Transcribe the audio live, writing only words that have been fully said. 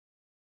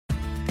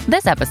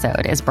This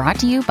episode is brought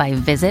to you by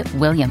Visit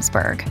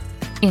Williamsburg.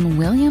 In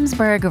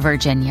Williamsburg,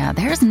 Virginia,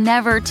 there's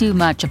never too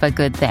much of a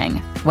good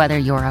thing. Whether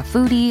you're a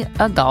foodie,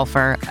 a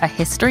golfer, a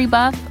history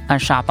buff, a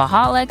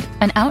shopaholic,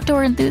 an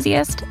outdoor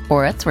enthusiast,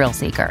 or a thrill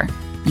seeker,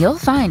 you'll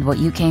find what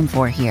you came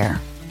for here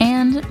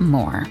and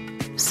more.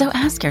 So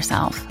ask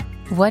yourself,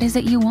 what is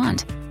it you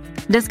want?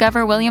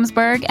 Discover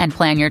Williamsburg and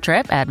plan your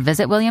trip at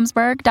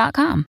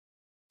visitwilliamsburg.com.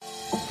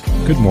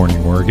 Good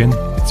morning, Oregon.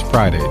 It's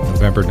Friday,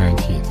 November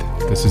 19th.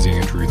 This is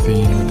Andrew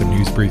Thien with a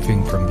news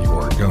briefing from the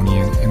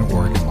Oregonian and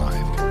Oregon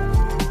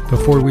Live.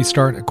 Before we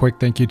start, a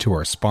quick thank you to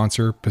our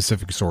sponsor,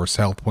 Pacific Source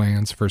Health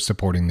Plans, for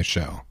supporting the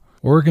show.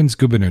 Oregon's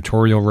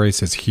gubernatorial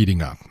race is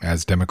heating up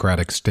as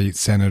Democratic State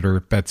Senator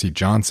Betsy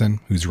Johnson,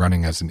 who's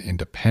running as an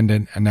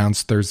independent,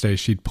 announced Thursday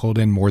she'd pulled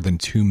in more than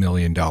 $2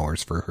 million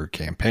for her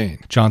campaign.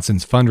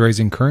 Johnson's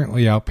fundraising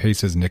currently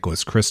outpaces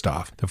Nicholas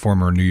Kristof, the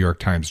former New York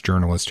Times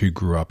journalist who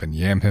grew up in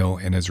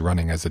Yamhill and is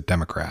running as a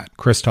Democrat.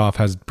 Kristof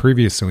has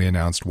previously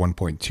announced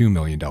 $1.2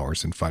 million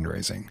in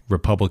fundraising.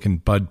 Republican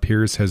Bud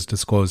Pierce has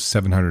disclosed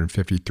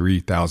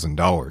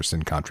 $753,000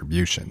 in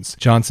contributions.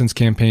 Johnson's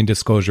campaign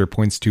disclosure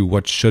points to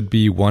what should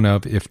be one of,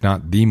 if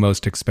not the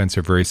most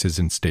expensive races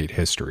in state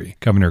history.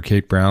 Governor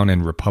Kate Brown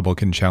and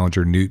Republican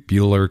challenger Newt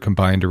Buehler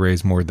combined to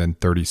raise more than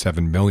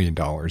 $37 million in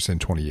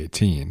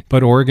 2018.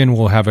 But Oregon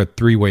will have a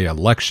three-way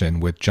election,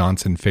 with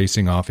Johnson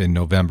facing off in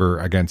November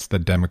against the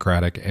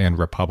Democratic and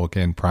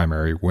Republican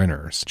primary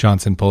winners.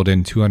 Johnson pulled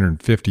in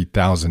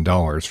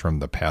 $250,000 from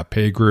the Pat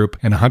Pay Group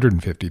and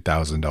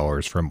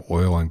 $150,000 from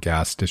oil and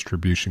gas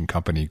distribution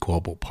company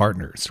Global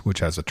Partners, which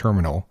has a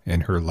terminal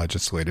in her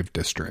legislative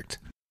district.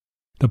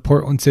 The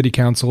Portland City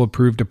Council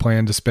approved a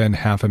plan to spend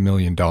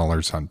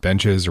 $500,000 on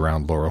benches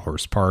around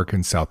Laurelhurst Park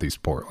in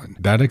southeast Portland.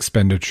 That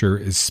expenditure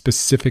is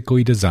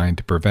specifically designed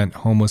to prevent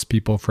homeless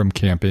people from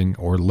camping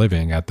or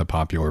living at the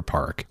popular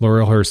park.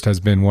 Laurelhurst has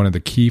been one of the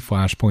key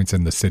flashpoints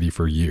in the city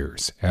for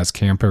years. As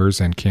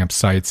campers and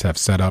campsites have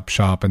set up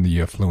shop in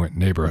the affluent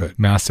neighborhood,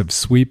 massive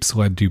sweeps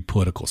led to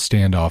political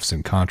standoffs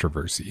and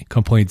controversy.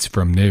 Complaints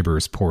from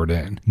neighbors poured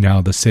in. Now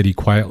the city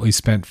quietly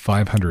spent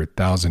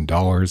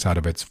 $500,000 out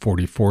of its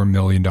 $44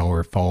 million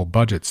fall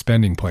budget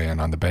spending plan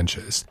on the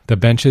benches. The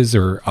benches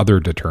or other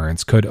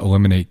deterrents could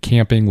eliminate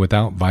camping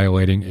without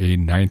violating a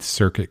Ninth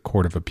Circuit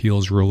Court of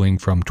Appeals ruling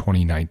from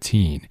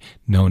 2019,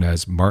 known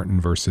as Martin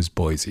versus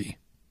Boise.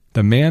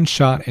 The man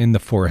shot in the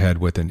forehead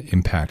with an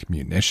impact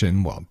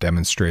munition while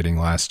demonstrating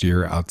last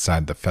year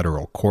outside the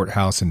federal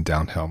courthouse in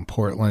downtown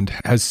Portland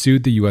has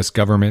sued the U.S.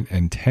 government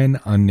and 10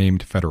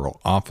 unnamed federal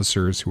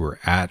officers who were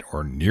at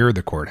or near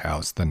the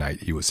courthouse the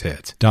night he was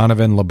hit.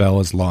 Donovan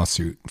LaBella's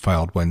lawsuit,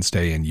 filed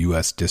Wednesday in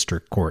U.S.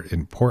 District Court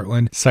in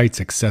Portland,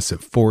 cites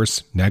excessive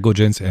force,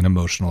 negligence, and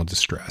emotional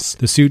distress.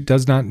 The suit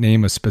does not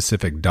name a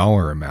specific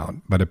dollar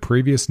amount, but a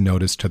previous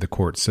notice to the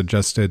court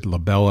suggested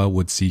LaBella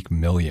would seek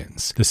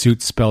millions. The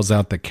suit spells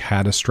out the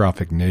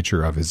catastrophic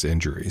nature of his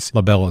injuries.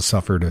 LaBella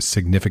suffered a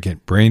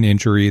significant brain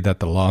injury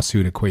that the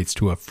lawsuit equates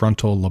to a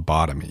frontal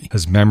lobotomy.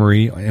 His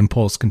memory,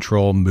 impulse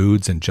control,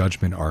 moods, and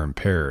judgment are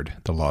impaired,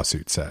 the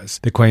lawsuit says.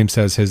 The claim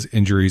says his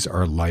injuries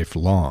are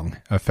lifelong,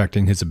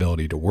 affecting his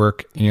ability to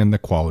work and the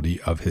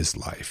quality of his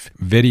life.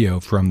 Video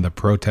from the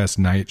protest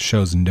night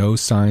shows no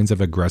signs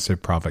of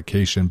aggressive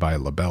provocation by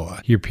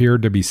LaBella. He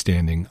appeared to be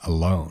standing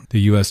alone.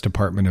 The U.S.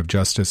 Department of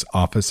Justice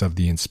Office of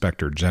the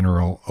Inspector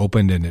General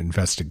opened an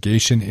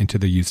investigation into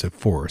the use of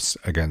force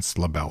against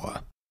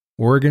LaBella.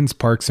 Oregon's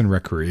Parks and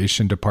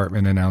Recreation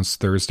Department announced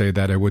Thursday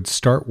that it would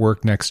start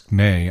work next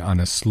May on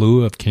a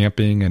slew of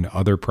camping and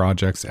other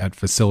projects at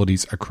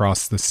facilities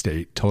across the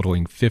state,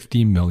 totaling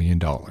 $50 million.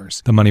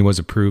 The money was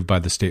approved by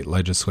the state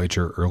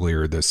legislature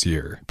earlier this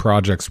year.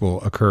 Projects will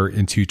occur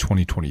into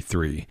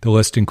 2023. The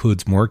list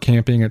includes more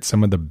camping at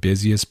some of the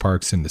busiest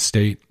parks in the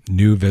state,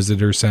 new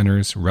visitor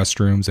centers,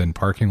 restrooms, and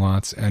parking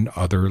lots, and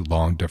other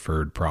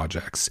long-deferred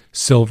projects.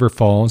 Silver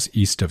Falls,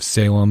 east of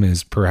Salem,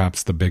 is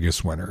perhaps the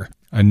biggest winner.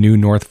 A new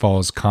North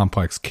Falls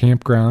Complex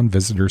campground,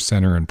 visitor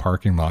center, and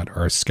parking lot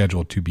are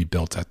scheduled to be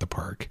built at the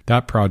park.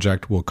 That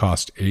project will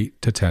cost $8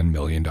 to $10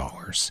 million.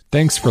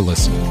 Thanks for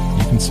listening.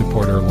 You can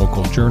support our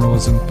local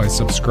journalism by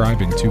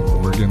subscribing to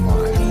Oregon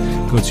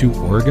Live. Go to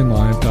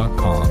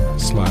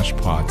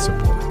OregonLive.com/pod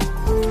support.